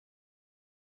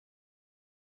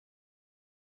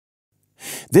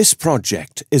This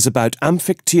project is about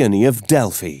Amphictyony of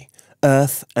Delphi,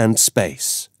 Earth and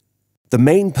Space. The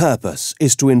main purpose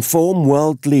is to inform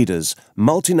world leaders,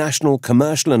 multinational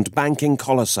commercial and banking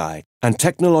colossi, and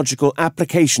technological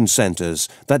application centers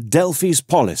that Delphi's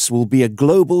polis will be a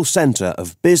global center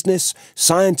of business,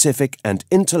 scientific and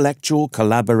intellectual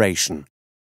collaboration.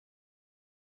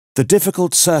 The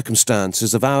difficult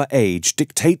circumstances of our age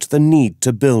dictate the need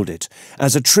to build it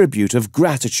as a tribute of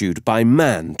gratitude by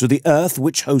man to the earth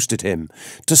which hosted him,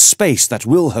 to space that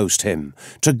will host him,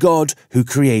 to God who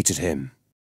created him.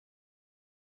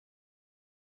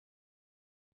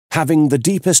 Having the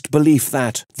deepest belief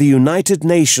that the United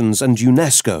Nations and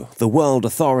UNESCO, the World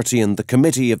Authority and the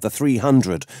Committee of the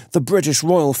 300, the British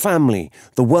Royal Family,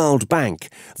 the World Bank,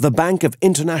 the Bank of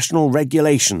International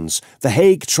Regulations, the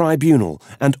Hague Tribunal,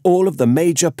 and all of the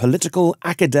major political,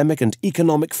 academic and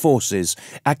economic forces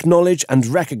acknowledge and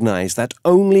recognize that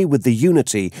only with the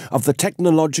unity of the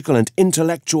technological and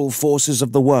intellectual forces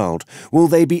of the world will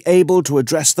they be able to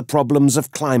address the problems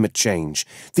of climate change,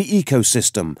 the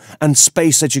ecosystem, and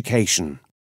space education.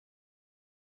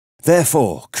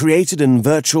 Therefore, created in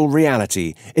virtual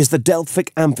reality is the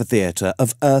Delphic Amphitheatre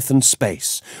of Earth and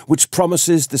Space, which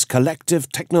promises this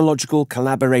collective technological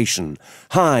collaboration,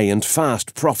 high and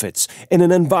fast profits in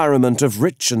an environment of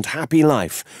rich and happy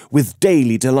life, with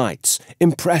daily delights,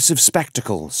 impressive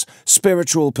spectacles,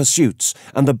 spiritual pursuits,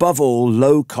 and above all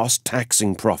low-cost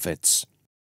taxing profits.